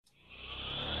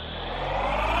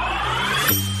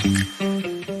If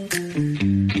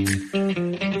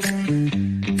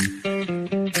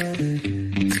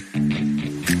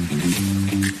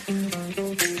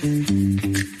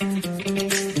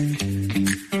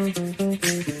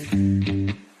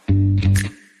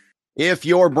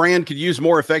your brand could use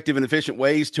more effective and efficient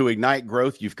ways to ignite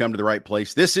growth, you've come to the right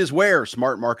place. This is where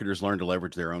smart marketers learn to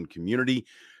leverage their own community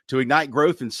to ignite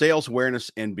growth and sales awareness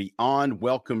and beyond.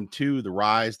 Welcome to The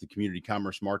Rise, the Community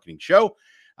Commerce Marketing Show.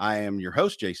 I am your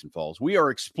host, Jason Falls. We are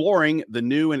exploring the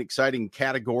new and exciting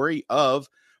category of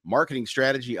marketing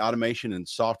strategy, automation, and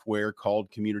software called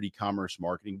community commerce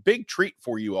marketing. Big treat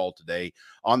for you all today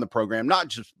on the program, not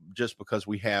just because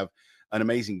we have an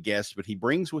amazing guest, but he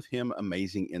brings with him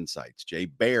amazing insights. Jay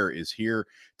Baer is here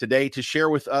today to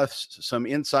share with us some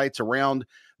insights around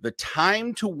the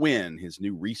time to win. His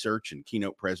new research and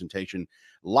keynote presentation,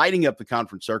 Lighting Up the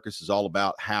Conference Circus, is all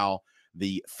about how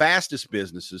the fastest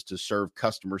businesses to serve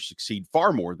customers succeed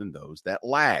far more than those that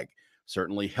lag.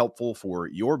 Certainly helpful for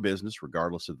your business,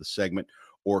 regardless of the segment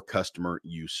or customer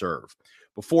you serve.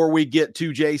 Before we get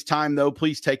to Jay's time, though,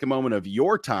 please take a moment of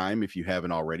your time, if you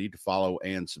haven't already, to follow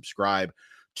and subscribe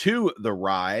to The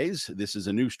Rise. This is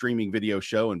a new streaming video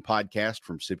show and podcast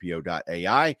from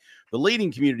Scipio.ai, the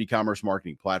leading community commerce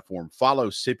marketing platform. Follow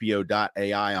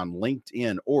Scipio.ai on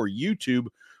LinkedIn or YouTube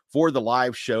for the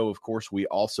live show. Of course, we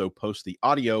also post the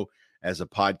audio as a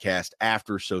podcast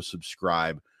after, so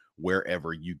subscribe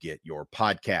wherever you get your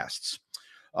podcasts.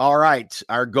 All right.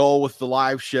 Our goal with the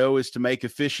live show is to make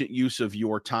efficient use of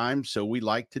your time, so we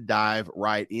like to dive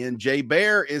right in. Jay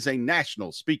Baer is a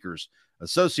National Speakers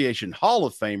Association Hall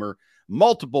of Famer,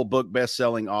 multiple book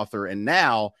best-selling author, and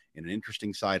now, in an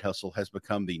interesting side hustle, has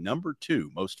become the #2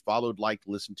 most followed, liked,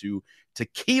 listened to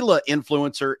tequila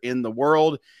influencer in the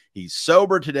world. He's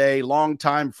sober today,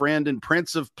 longtime friend and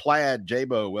Prince of Plaid.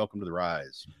 J-Bo, welcome to The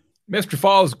Rise. Mr.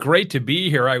 Falls, great to be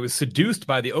here. I was seduced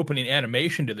by the opening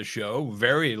animation to the show.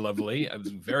 Very lovely. It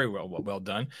was very well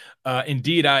done.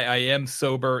 Indeed, I am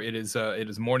sober. It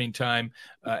is morning time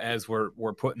as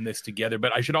we're putting this together.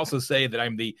 But I should also say that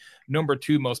I'm the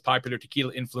 #2 most popular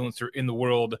tequila influencer in the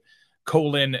world,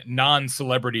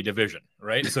 non-celebrity division,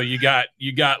 right? So you got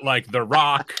like The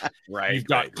Rock, right? You've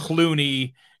got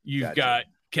Clooney, you've got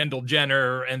Kendall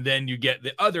Jenner, and then you get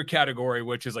the other category,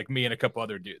 which is like me and a couple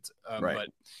other dudes. Right. But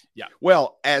yeah.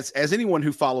 Well, as anyone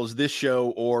who follows this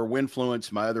show or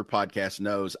Winfluence, my other podcast,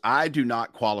 knows, I do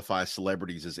not qualify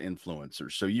celebrities as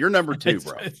influencers. So you're #2,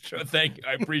 bro. Thank you.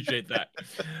 I appreciate that.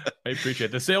 I appreciate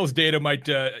it. The sales data might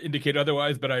indicate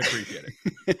otherwise, but I appreciate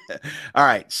it. All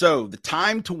right. So the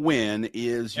time to win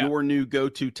is your new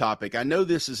go-to topic. I know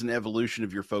this is an evolution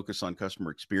of your focus on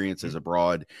customer experience as a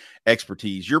broad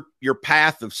expertise. Your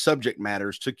path of subject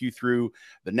matters took you through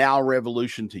the now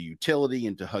revolution to utility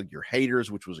and to hug your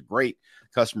haters, which was a great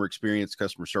customer experience,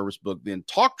 customer service book. Then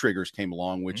Talk Triggers came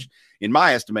along, which in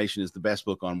my estimation is the best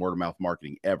book on word of mouth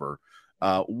marketing ever.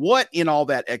 What in all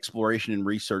that exploration and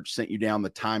research sent you down the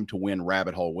time to win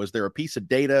rabbit hole? Was there a piece of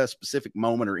data, a specific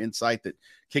moment or insight that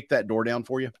kicked that door down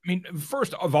for you? I mean,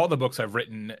 first of all the books I've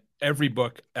written, every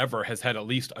book ever has had at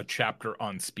least a chapter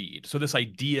on speed. So this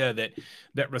idea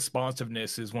that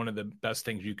responsiveness is one of the best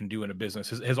things you can do in a business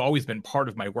has always been part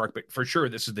of my work. But for sure,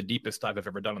 this is the deepest dive I've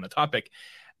ever done on the topic.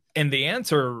 And the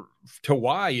answer to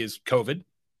why is COVID.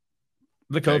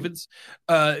 The COVIDs.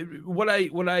 What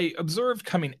I observed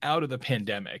coming out of the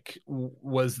pandemic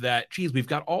was that, geez, we've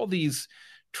got all these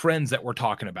trends that we're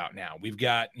talking about now. We've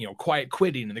got, quiet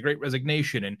quitting and the Great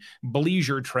Resignation and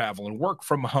leisure travel and work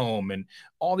from home and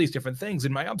all these different things.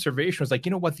 And my observation was like, you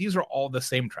know what? These are all the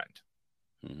same trend.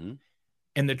 Mm-hmm.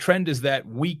 And the trend is that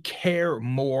we care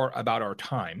more about our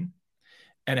time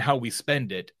and how we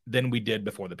spend it than we did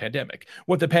before the pandemic.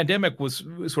 What the pandemic was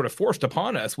sort of forced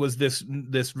upon us was this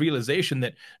realization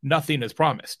that nothing is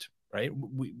promised, right?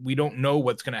 We don't know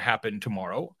what's going to happen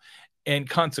tomorrow. And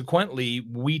consequently,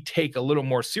 we take a little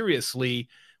more seriously,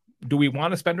 do we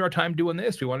want to spend our time doing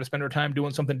this? Do we want to spend our time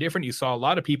doing something different? You saw a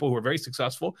lot of people who are very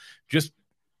successful just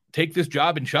take this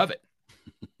job and shove it.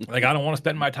 Like, I don't want to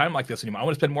spend my time like this anymore. I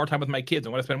want to spend more time with my kids.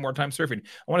 I want to spend more time surfing.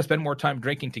 I want to spend more time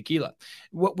drinking tequila.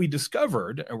 What we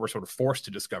discovered, and we're sort of forced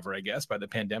to discover, I guess, by the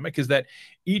pandemic, is that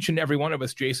each and every one of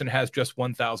us, Jason, has just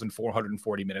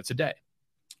 1,440 minutes a day.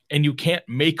 And you can't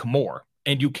make more,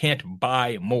 and you can't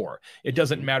buy more. It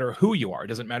doesn't matter who you are. It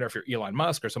doesn't matter if you're Elon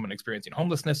Musk or someone experiencing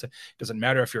homelessness. It doesn't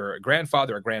matter if you're a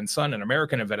grandfather, a grandson, an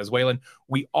American, a Venezuelan.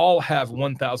 We all have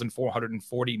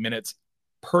 1,440 minutes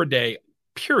per day,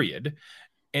 period.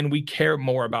 And we care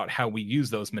more about how we use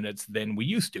those minutes than we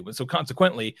used to. And so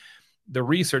consequently, the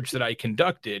research that I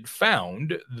conducted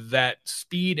found that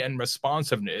speed and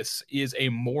responsiveness is a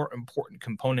more important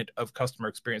component of customer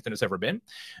experience than it's ever been.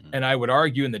 And I would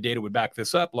argue, and the data would back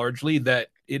this up largely, that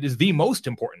it is the most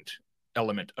important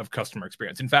element of customer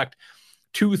experience. In fact,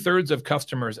 2/3 of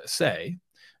customers say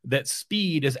that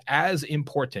speed is as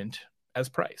important as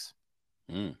price.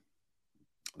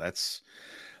 That's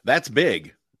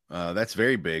big. That's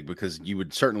very big, because you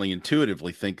would certainly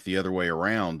intuitively think the other way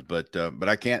around, but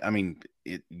I can't. I mean,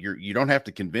 you don't have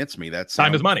to convince me. That's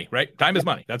time is money, right? Time is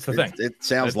money. That's the thing. It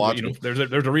sounds logical. There's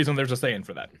a reason. There's a saying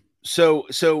for that. So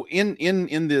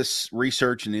in this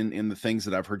research and in the things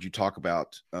that I've heard you talk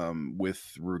about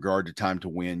with regard to time to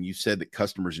win, you said that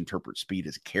customers interpret speed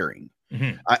as caring.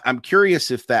 I'm curious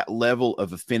if that level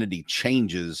of affinity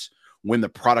changes when the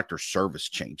product or service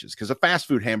changes, because a fast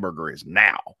food hamburger is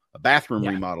now, a bathroom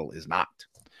remodel is not.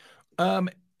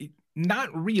 Not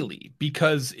really,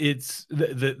 because it's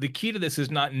the key to this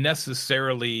is not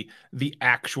necessarily the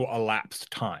actual elapsed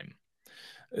time.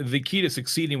 The key to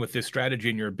succeeding with this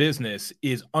strategy in your business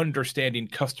is understanding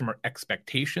customer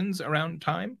expectations around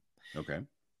time. Okay.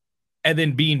 And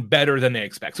then being better than they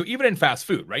expect. So even in fast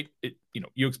food, right?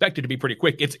 You expect it to be pretty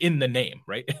quick. It's in the name,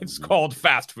 right? It's called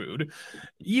fast food.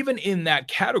 Even in that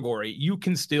category, you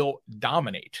can still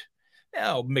dominate.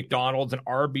 Now, McDonald's and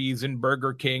Arby's and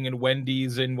Burger King and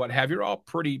Wendy's and what have you are all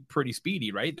pretty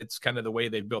speedy, right? It's kind of the way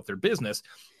they've built their business.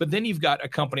 But then you've got a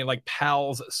company like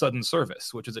Pal's Sudden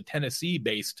Service, which is a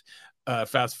Tennessee-based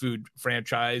fast food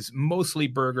franchise, mostly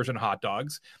burgers and hot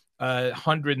dogs,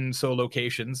 100 and so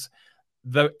locations.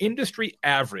 The industry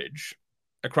average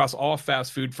across all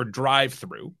fast food for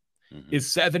drive-through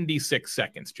is 76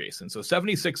 seconds, Jason. So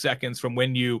 76 seconds from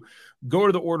when you go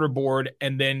to the order board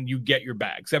and then you get your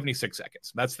bag. 76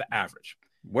 seconds. That's the average.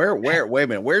 Wait a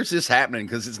minute. Where's this happening?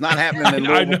 Because it's not happening in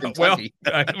Louisville, Kentucky.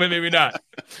 Well, maybe not.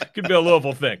 Could be a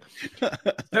Louisville thing.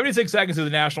 76 seconds is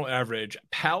the national average.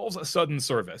 Pal's Sudden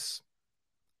Service,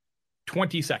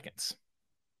 20 seconds.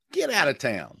 Get out of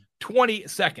town. 20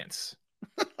 seconds.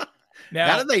 Now,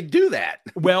 how do they do that?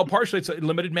 Well, partially it's a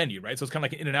limited menu, right? So it's kind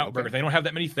of like an In-N-Out burger. They don't have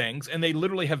that many things, and they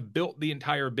literally have built the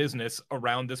entire business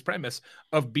around this premise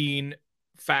of being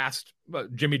fast,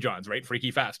 Jimmy John's, right?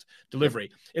 Freaky fast delivery.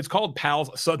 It's called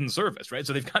Pal's Sudden Service, right?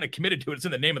 So they've kind of committed to it. It's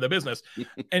in the name of the business.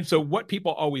 And so what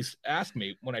people always ask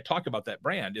me when I talk about that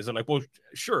brand is they're like, well,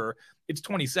 sure, it's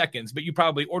 20 seconds, but you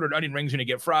probably ordered onion rings and you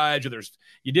get fries, or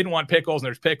you didn't want pickles and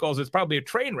there's pickles. It's probably a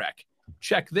train wreck.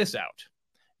 Check this out.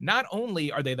 Not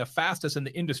only are they the fastest in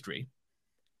the industry,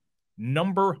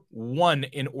 number 1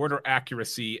 in order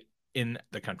accuracy in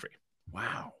the country.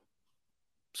 Wow.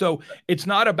 So it's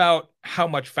not about how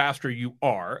much faster you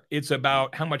are. It's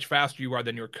about how much faster you are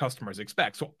than your customers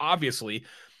expect. So obviously,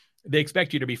 they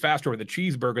expect you to be faster with a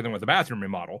cheeseburger than with a bathroom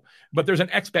remodel, but there's an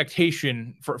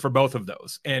expectation for both of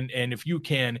those. And if you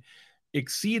can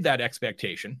exceed that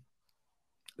expectation,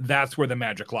 that's where the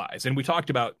magic lies. And we talked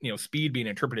about, speed being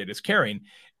interpreted as caring.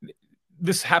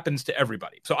 This happens to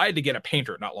everybody. So I had to get a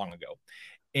painter not long ago,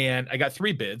 and I got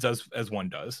 3 bids, as one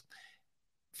does.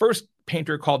 First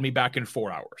painter called me back in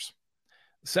 4 hours.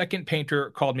 Second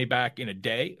painter called me back in a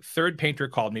day. Third painter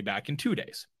called me back in 2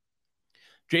 days.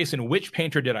 Jason, which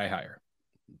painter did I hire?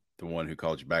 The one who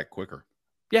called you back quicker.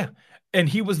 Yeah. And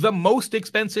he was the most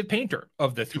expensive painter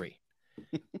of the 3.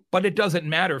 But it doesn't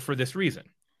matter for this reason.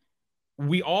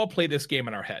 We all play this game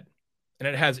in our head, and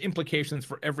it has implications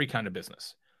for every kind of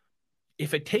business.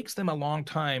 If it takes them a long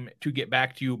time to get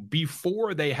back to you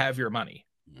before they have your money,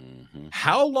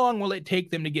 how long will it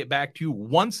take them to get back to you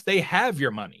once they have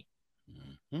your money?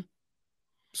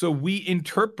 So we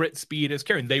interpret speed as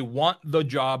caring. They want the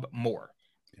job more.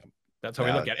 That's how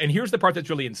we look at it. And here's the part that's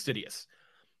really insidious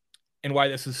and why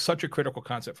this is such a critical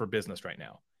concept for business right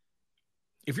now.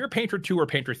 If you're painter 2 or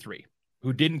painter 3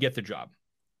 who didn't get the job,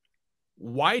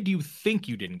 why do you think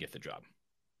you didn't get the job?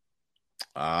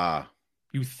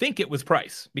 You think it was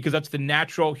price, because that's the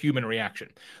natural human reaction.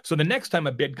 So the next time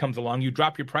a bid comes along, you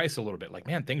drop your price a little bit, like,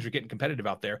 man, things are getting competitive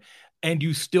out there, and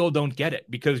you still don't get it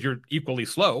because you're equally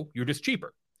slow. You're just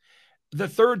cheaper. The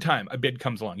third time a bid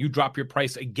comes along, you drop your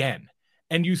price again,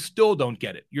 and you still don't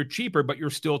get it. You're cheaper, but you're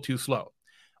still too slow.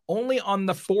 Only on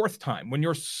the 4th time, when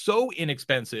you're so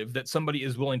inexpensive that somebody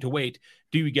is willing to wait,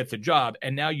 do you get the job.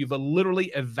 And now you've literally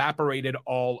evaporated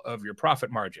all of your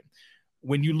profit margin.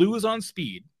 When you lose on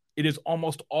speed, it is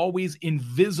almost always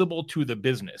invisible to the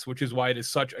business, which is why it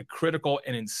is such a critical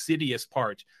and insidious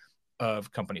part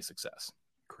of company success.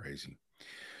 Crazy.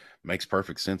 Makes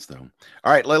perfect sense, though.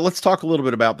 All right, let's talk a little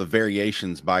bit about the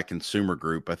variations by consumer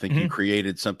group. I think you Mhm.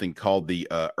 created something called the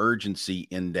urgency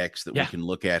index that we Yeah. can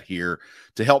look at here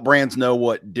to help brands know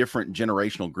what different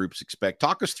generational groups expect.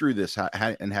 Talk us through this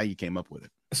and how you came up with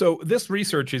it. So this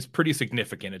research is pretty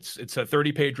significant. It's a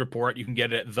 30-page report. You can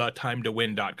get it at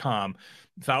thetimetowin.com.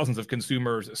 Thousands of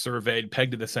consumers surveyed,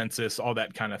 pegged to the census, all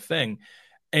that kind of thing.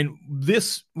 And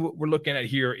this, what we're looking at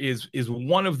here, is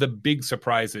one of the big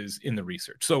surprises in the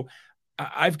research. So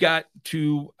I've got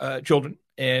two children,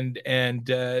 and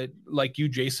like you,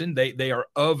 Jason, they are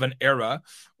of an era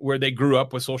where they grew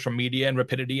up with social media and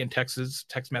rapidity and text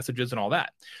messages and all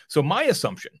that. So my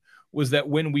assumption was that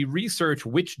when we research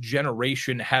which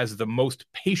generation has the most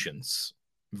patience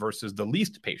versus the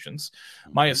least patience,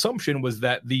 my assumption was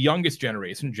that the youngest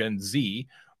generation, Gen Z,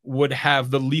 would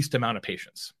have the least amount of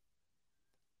patience.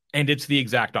 And it's the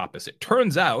exact opposite.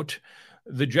 Turns out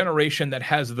the generation that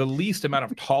has the least amount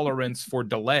of tolerance for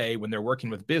delay when they're working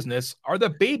with business are the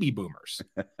baby boomers.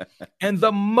 And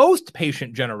the most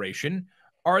patient generation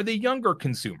are the younger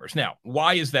consumers. Now,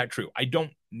 why is that true? I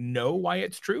don't know why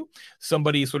it's true.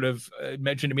 Somebody sort of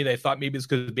mentioned to me they thought maybe it's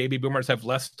because baby boomers have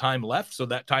less time left, so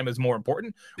that time is more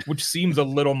important, which seems a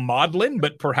little maudlin,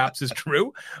 but perhaps is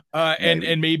true.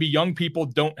 And maybe young people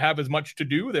don't have as much to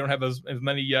do. They don't have as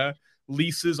many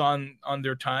leases on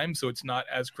their time, so it's not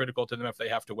as critical to them if they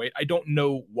have to wait. I don't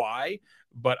know why,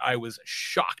 but I was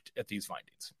shocked at these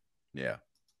findings. Yeah.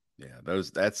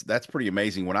 That's pretty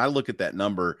amazing. When I look at that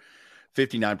number,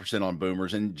 59% on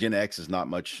boomers, and Gen X is not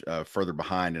much further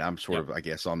behind, and I'm sort of, I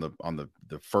guess, on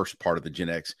the first part of the Gen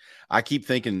X. I keep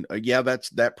thinking,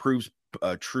 that proves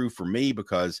true for me,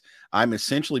 because I'm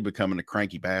essentially becoming a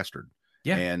cranky bastard.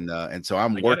 Yeah, and so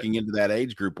I'm working into that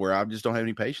age group where I just don't have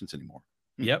any patience anymore.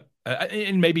 Yep.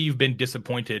 And maybe you've been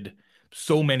disappointed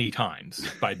so many times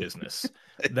by business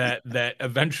that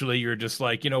eventually you're just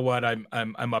like, you know what,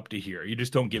 I'm up to here. You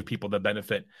just don't give people the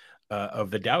benefit of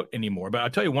the doubt anymore. But I'll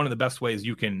tell you, one of the best ways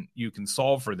you can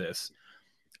solve for this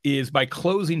is by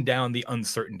closing down the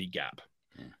uncertainty gap.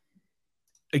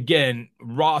 Again,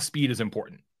 raw speed is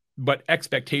important, but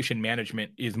expectation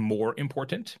management is more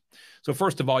important. So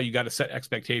first of all, you got to set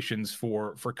expectations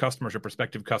for customers or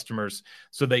prospective customers,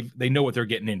 so they know what they're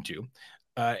getting into.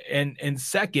 And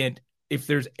second, if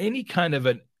there's any kind of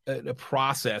a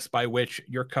process by which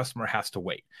your customer has to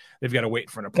wait, they've got to wait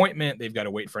for an appointment, they've got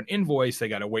to wait for an invoice, they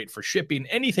got to wait for shipping,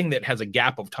 anything that has a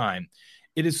gap of time,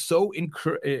 it is so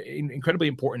incredibly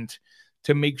important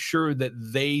to make sure that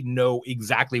they know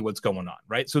exactly what's going on,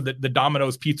 right? So that the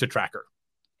Domino's pizza tracker,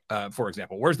 for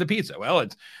example, where's the pizza? Well,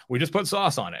 we just put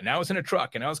sauce on it. Now it's in a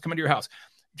truck, and now it's coming to your house.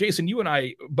 Jason, you and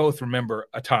I both remember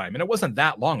a time, and it wasn't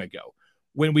that long ago,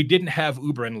 when we didn't have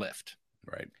Uber and Lyft.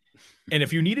 Right. And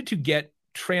if you needed to get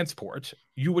transport,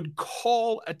 you would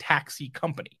call a taxi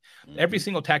company. Every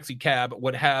single taxi cab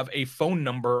would have a phone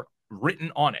number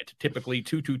written on it, typically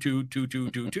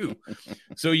 222-2222.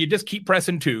 So you just keep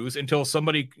pressing twos until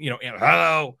somebody,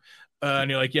 hello. And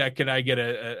you're like, yeah, can I get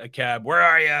a cab? Where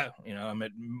are you? I'm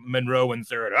at Monroe and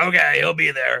 3rd. Okay, he'll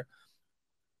be there.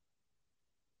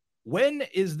 When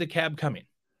is the cab coming?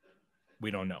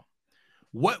 We don't know.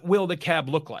 What will the cab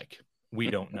look like? We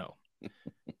don't know.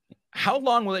 How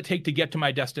long will it take to get to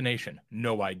my destination?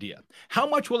 No idea. How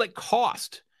much will it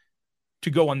cost to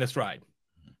go on this ride?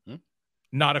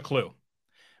 Not a clue.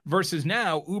 Versus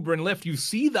now, Uber and Lyft, you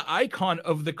see the icon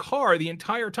of the car the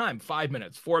entire time. 5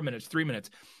 minutes, 4 minutes, 3 minutes.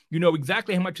 You know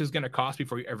exactly how much it's going to cost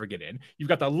before you ever get in. You've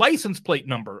got the license plate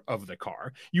number of the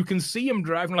car. You can see him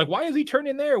driving, like, why is he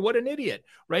turning there? What an idiot,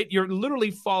 right? You're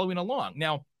literally following along.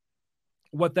 Now,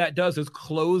 what that does is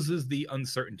closes the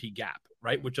uncertainty gap,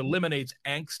 right? Which eliminates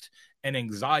angst and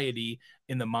anxiety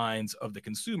in the minds of the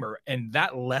consumer. And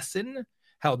that lesson,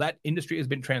 how that industry has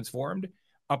been transformed,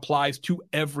 applies to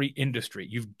every industry.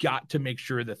 You've got to make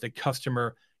sure that the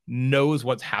customer knows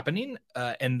what's happening,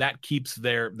 and that keeps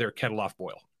their kettle off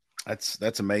boil.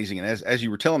 That's amazing. And as you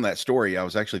were telling that story, I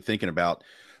was actually thinking about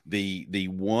the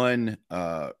one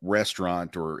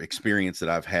restaurant or experience that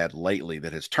I've had lately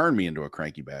that has turned me into a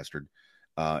cranky bastard.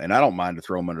 And I don't mind to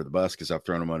throw them under the bus, because I've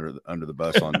thrown them under the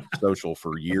bus on social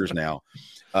for years now.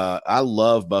 I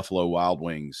love Buffalo Wild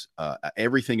Wings.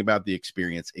 Everything about the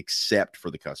experience, except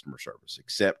for the customer service,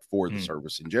 except for the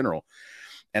service in general.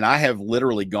 And I have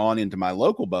literally gone into my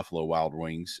local Buffalo Wild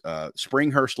Wings,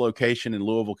 Springhurst location in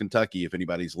Louisville, Kentucky, if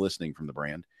anybody's listening from the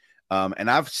brand. And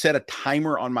I've set a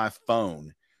timer on my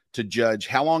phone to judge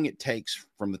how long it takes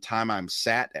from the time I'm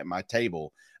sat at my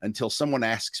table until someone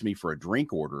asks me for a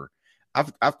drink order.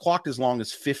 I've clocked as long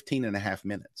as 15 and a half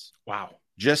minutes. Wow.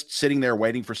 Just sitting there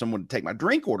waiting for someone to take my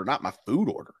drink order, not my food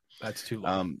order. That's too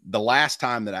long. The last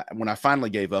time when I finally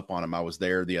gave up on them, I was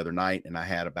there the other night and I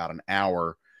had about an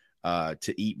hour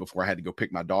to eat before I had to go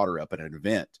pick my daughter up at an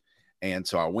event. And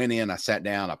so I went in, I sat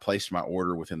down, I placed my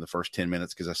order within the first 10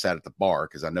 minutes because I sat at the bar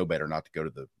because I know better not to go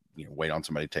to wait on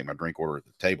somebody to take my drink order at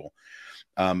the table.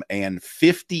 And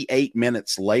 58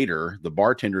 minutes later, the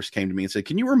bartenders came to me and said,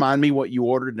 "Can you remind me what you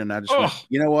ordered?" And I just went,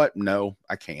 "You know what? No,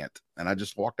 I can't." And I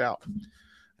just walked out. And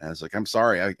I was like, "I'm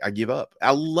sorry, I give up."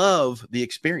 I love the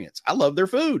experience. I love their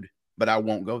food, but I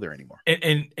won't go there anymore.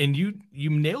 And you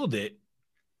nailed it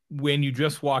when you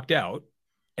just walked out,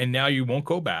 and now you won't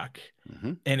go back.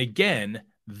 Mm-hmm. And again,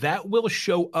 that will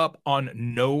show up on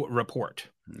no report.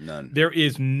 None. There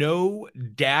is no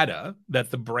data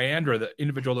that the brand or the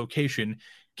individual location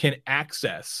can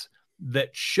access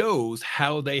that shows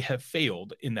how they have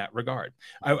failed in that regard.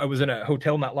 I was in a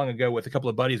hotel not long ago with a couple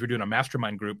of buddies. We're doing a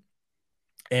mastermind group,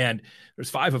 and there's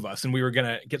 5 of us, and we were going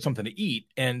to get something to eat.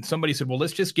 And somebody said, "Well,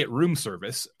 let's just get room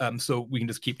service so we can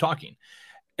just keep talking."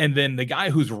 And then the guy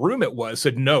whose room it was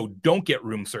said, "No, don't get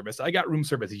room service. I got room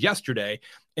service yesterday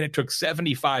and it took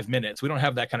 75 minutes. We don't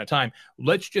have that kind of time.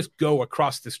 Let's just go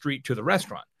across the street to the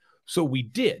restaurant." So we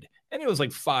did. And it was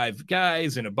like 5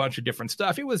 guys and a bunch of different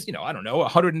stuff. It was, I don't know,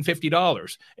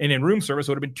 $150. And in room service,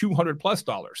 it would have been $200+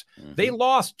 dollars. Mm-hmm. They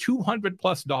lost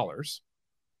 $200+ dollars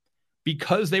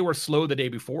because they were slow the day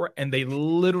before, and they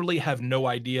literally have no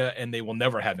idea, and they will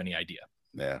never have any idea.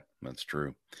 Yeah, that's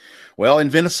true. Well,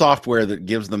 invent a software that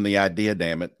gives them the idea,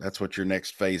 damn it. That's what your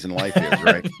next phase in life is,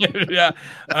 right? Yeah,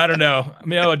 I don't know. I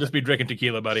mean, I'll just be drinking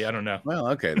tequila, buddy. I don't know. Well,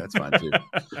 okay, that's fine too.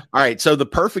 All right, so the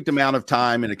perfect amount of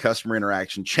time in a customer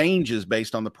interaction changes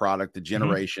based on the product, the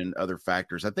generation, other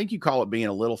factors. I think you call it being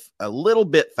a little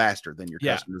bit faster than your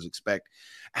customers expect.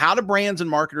 How do brands and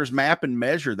marketers map and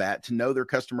measure that to know their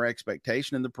customer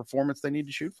expectation and the performance they need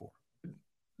to shoot for?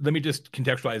 Let me just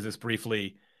contextualize this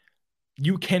briefly.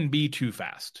 You can be too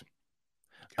fast.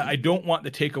 Okay. I don't want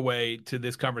the takeaway to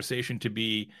this conversation to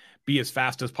be as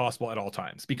fast as possible at all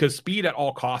times, because speed at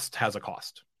all costs has a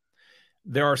cost.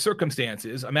 There are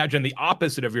circumstances. Imagine the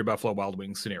opposite of your Buffalo Wild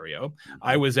Wings scenario. Mm-hmm.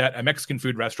 I was at a Mexican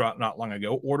food restaurant not long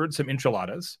ago, ordered some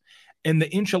enchiladas, and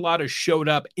the enchiladas showed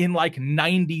up in like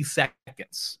 90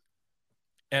 seconds.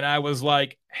 And I was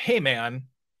like, "Hey, man,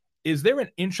 is there an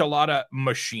enchilada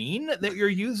machine that you're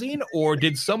using, or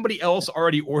did somebody else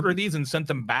already order these and sent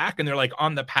them back and they're like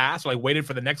on the pass, so I waited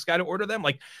for the next guy to order them?"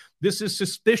 Like, this is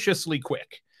suspiciously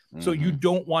quick. Mm-hmm. So you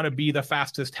don't want to be the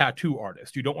fastest tattoo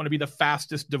artist. You don't want to be the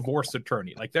fastest divorce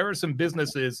attorney. Like, there are some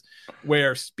businesses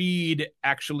where speed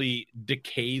actually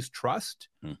decays trust.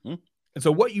 Mm-hmm. And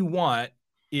so what you want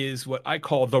is what I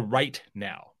call the right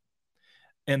now.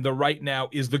 And the right now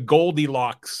is the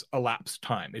Goldilocks elapsed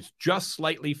time. It's just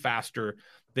slightly faster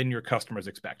than your customers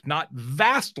expect. Not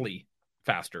vastly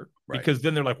faster, right? Because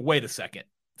then they're like, "Wait a second,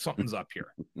 something's up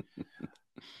here."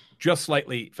 Just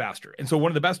slightly faster. And so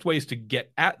one of the best ways to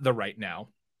get at the right now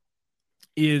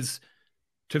is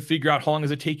to figure out how long does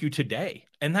it take you today.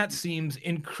 And that seems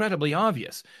incredibly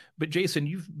obvious. But Jason,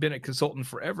 you've been a consultant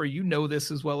forever. You know this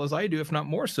as well as I do, if not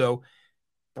more so.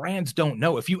 Brands don't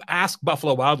know. If you ask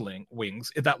Buffalo Wild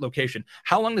Wings at that location,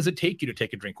 how long does it take you to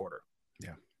take a drink order?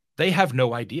 Yeah. They have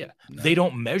no idea. No. They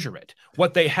don't measure it.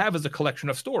 What they have is a collection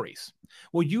of stories.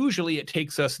 Well, usually it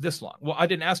takes us this long. Well, I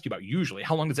didn't ask you about usually.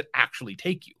 How long does it actually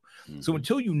take you? Mm-hmm. So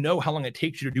until you know how long it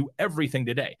takes you to do everything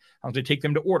today, how long does it take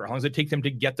them to order? How long does it take them to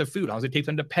get the food? How long does it take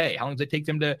them to pay? How long does it take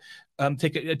them to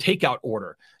take a takeout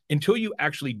order? Until you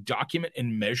actually document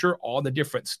and measure all the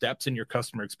different steps in your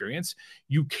customer experience,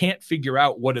 you can't figure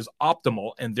out what is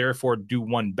optimal and therefore do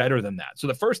one better than that. So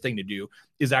the first thing to do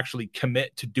is actually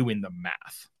commit to doing the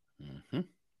math. Mm-hmm.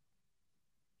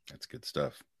 That's good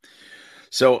stuff.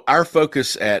 So our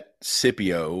focus at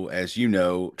Scipio, as you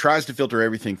know, tries to filter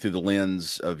everything through the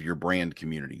lens of your brand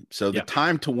community. So the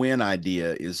time to win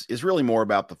idea is really more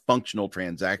about the functional,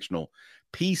 transactional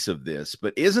piece of this.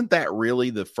 But isn't that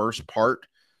really the first part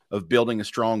of building a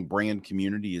strong brand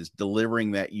community, is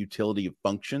delivering that utility of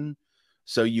function?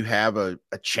 So you have a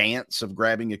chance of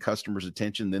grabbing a customer's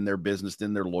attention, then their business,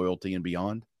 then their loyalty and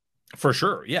beyond? For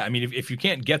sure. Yeah. I mean, if you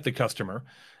can't get the customer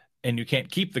and you can't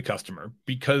keep the customer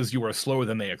because you are slower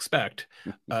than they expect,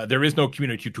 there is no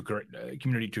community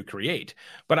to create.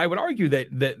 But I would argue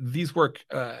that these work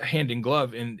hand in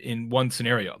glove in one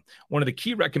scenario. One of the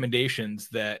key recommendations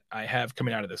that I have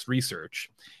coming out of this research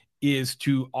is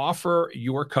to offer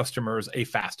your customers a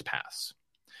fast pass.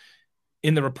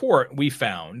 In the report, we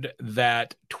found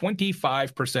that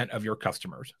 25% of your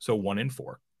customers, so 1 in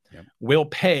 4, will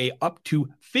pay up to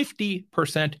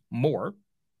 50% more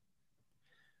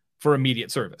for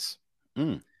immediate service.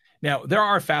 Now, there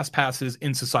are fast passes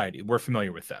in society. We're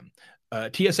familiar with them.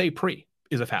 TSA Pre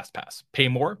is a fast pass. Pay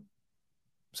more,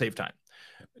 save time.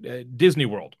 Disney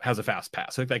World has a fast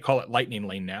pass. I think they call it Lightning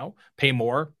Lane now. Pay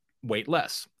more, wait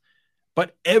less.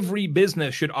 But every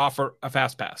business should offer a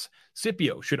fast pass.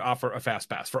 Scipio should offer a fast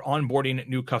pass for onboarding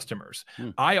new customers.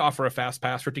 I offer a fast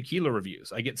pass for tequila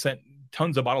reviews. I get sent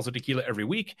tons of bottles of tequila every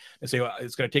week. They say, well,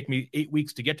 it's going to take me 8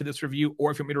 weeks to get to this review,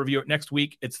 or if you want me to review it next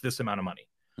week, it's this amount of money.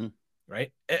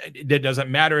 Right? It doesn't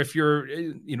matter if you're,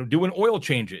 doing oil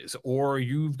changes, or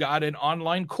you've got an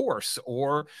online course,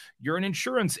 or you're an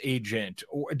insurance agent,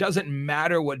 or it doesn't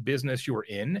matter what business you're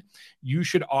in. You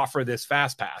should offer this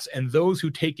fast pass. And those who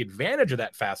take advantage of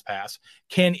that fast pass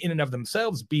can, in and of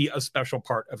themselves, be a special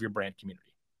part of your brand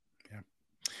community. Yeah.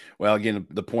 Well, again,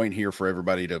 the point here for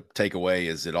everybody to take away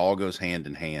is it all goes hand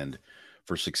in hand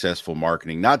for successful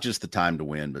marketing, not just the time to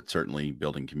win, but certainly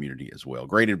building community as well.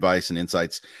 Great advice and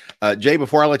insights. Jay,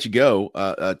 before I let you go,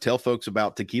 tell folks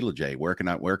about Tequila Jay. Where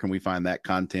can we find that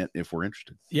content if we're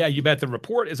interested? Yeah, you bet. The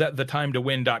report is at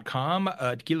theTimeToWin.com.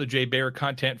 Tequila Jay Bear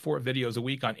content, 4 videos a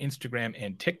week on Instagram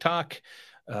and TikTok.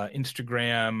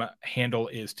 Instagram handle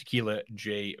is Tequila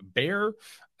J Bear.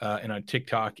 And on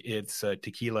TikTok, it's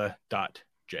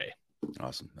tequila.j.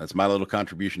 Awesome. That's my little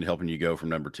contribution to helping you go from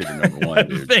number 2 to number 1.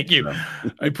 Dude. Thank you.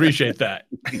 I appreciate that.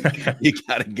 You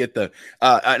got to get the,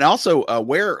 and also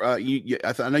where I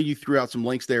know you threw out some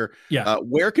links there. Yeah.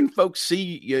 Where can folks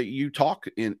see you talk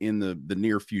in the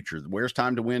near future? Where's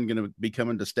Time to Win going to be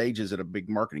coming to stages at a big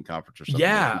marketing conference or something?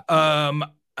 Yeah.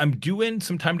 I'm doing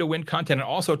some Time to Win content and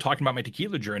also talking about my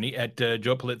tequila journey at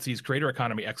Joe Pulizzi's Creator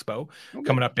Economy Expo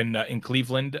coming up in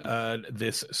Cleveland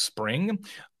this spring,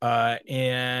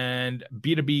 and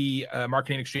B2B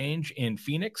Marketing Exchange in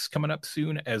Phoenix coming up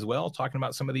soon as well, talking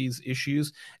about some of these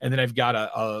issues. And then I've got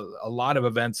a lot of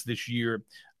events this year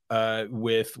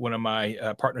with one of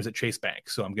my partners at Chase Bank.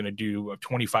 So I'm going to do a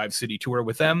 25 city tour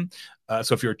with them.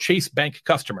 So if you're a Chase Bank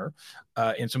customer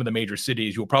in some of the major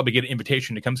cities, you'll probably get an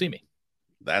invitation to come see me.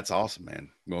 That's awesome, man.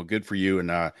 Well, good for you.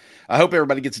 And I hope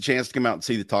everybody gets a chance to come out and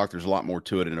see the talk. There's a lot more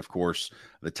to it. And of course,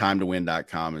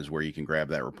 theTimeToWin.com is where you can grab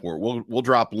that report. We'll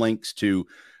drop links to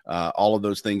all of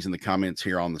those things in the comments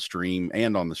here on the stream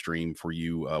and on the stream for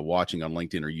you watching on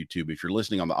LinkedIn or YouTube. If you're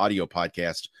listening on the audio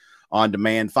podcast on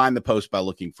demand, find the post by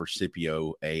looking for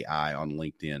Scipio AI on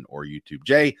LinkedIn or YouTube.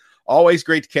 Jay, always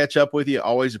great to catch up with you.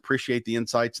 Always appreciate the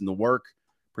insights and the work.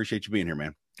 Appreciate you being here,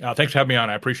 man. Thanks for having me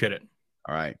on. I appreciate it.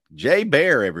 All right. Jay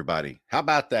Bear, everybody. How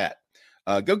about that?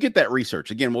 Go get that research.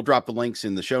 Again, we'll drop the links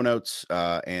in the show notes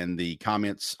and the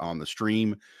comments on the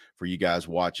stream for you guys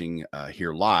watching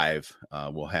here live.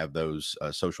 We'll have those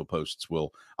social posts.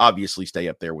 Will obviously stay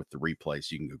up there with the replay,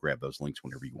 so you can go grab those links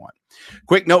whenever you want.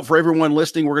 Quick note for everyone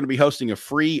listening, we're going to be hosting a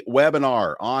free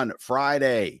webinar on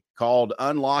Friday called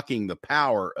Unlocking the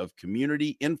Power of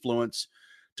Community Influence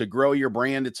to Grow Your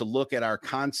Brand. It's a look at our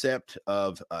concept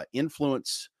of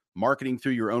influence marketing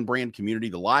through your own brand community.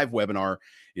 The live webinar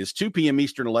is 2 p.m.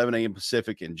 Eastern, 11 a.m.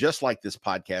 Pacific. And just like this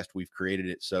podcast, we've created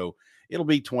it so it'll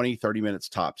be 20, 30 minutes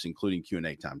tops, including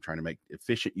Q&A time, trying to make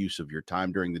efficient use of your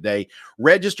time during the day.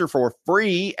 Register for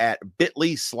free at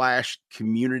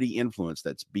bit.ly/community influence.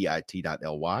 That's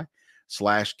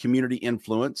bit.ly/community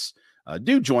influence.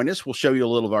 Do join us. We'll show you a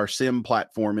little of our SIM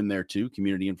platform in there too,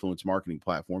 Community Influence Marketing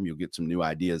Platform. You'll get some new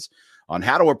ideas on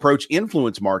how to approach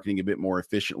influence marketing a bit more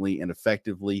efficiently and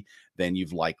effectively than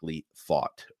you've likely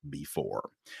thought before.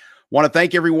 Want to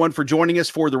thank everyone for joining us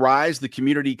for The Rise, the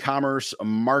Community Commerce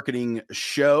Marketing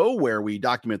Show, where we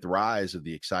document the rise of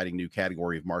the exciting new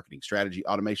category of marketing strategy,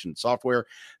 automation, and software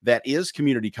that is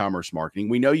community commerce marketing.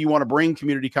 We know you want to bring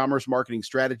community commerce marketing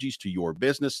strategies to your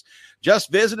business. Just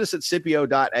visit us at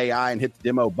Scipio.ai and hit the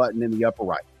demo button in the upper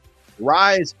right. The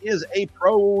Rise is a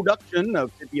production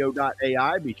of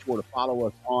Scipio.ai. Be sure to follow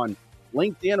us on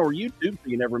LinkedIn or YouTube so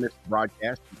you never miss the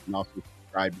broadcast. You can also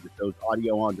subscribe to the show's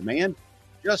audio on demand.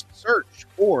 Just search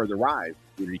for The Rise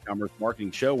Community Commerce Marketing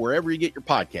Show wherever you get your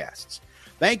podcasts.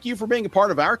 Thank you for being a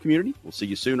part of our community. We'll see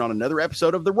you soon on another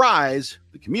episode of The Rise,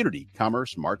 the Community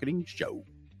Commerce Marketing Show.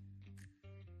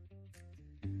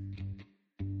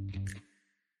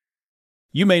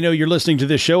 You may know you're listening to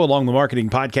this show along the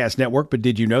Marketing Podcast Network, but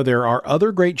did you know there are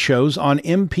other great shows on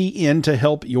MPN to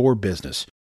help your business?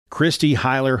 Christy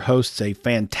Heiler hosts a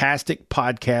fantastic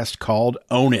podcast called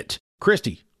Own It.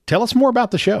 Christy, tell us more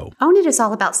about the show. Own It is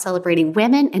all about celebrating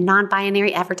women and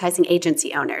non-binary advertising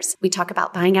agency owners. We talk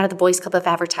about buying out of the boys' club of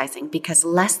advertising because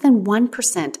less than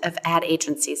 1% of ad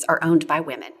agencies are owned by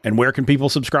women. And where can people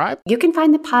subscribe? You can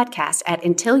find the podcast at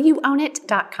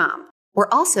untilyouownit.com. We're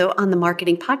also on the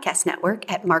Marketing Podcast Network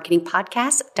at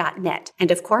marketingpodcast.net.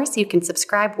 And of course, you can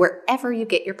subscribe wherever you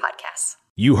get your podcasts.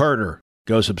 You heard her.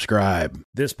 Go subscribe.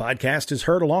 This podcast is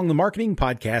heard along the Marketing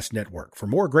Podcast Network. For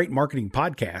more great marketing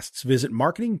podcasts, visit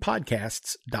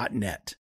marketingpodcasts.net.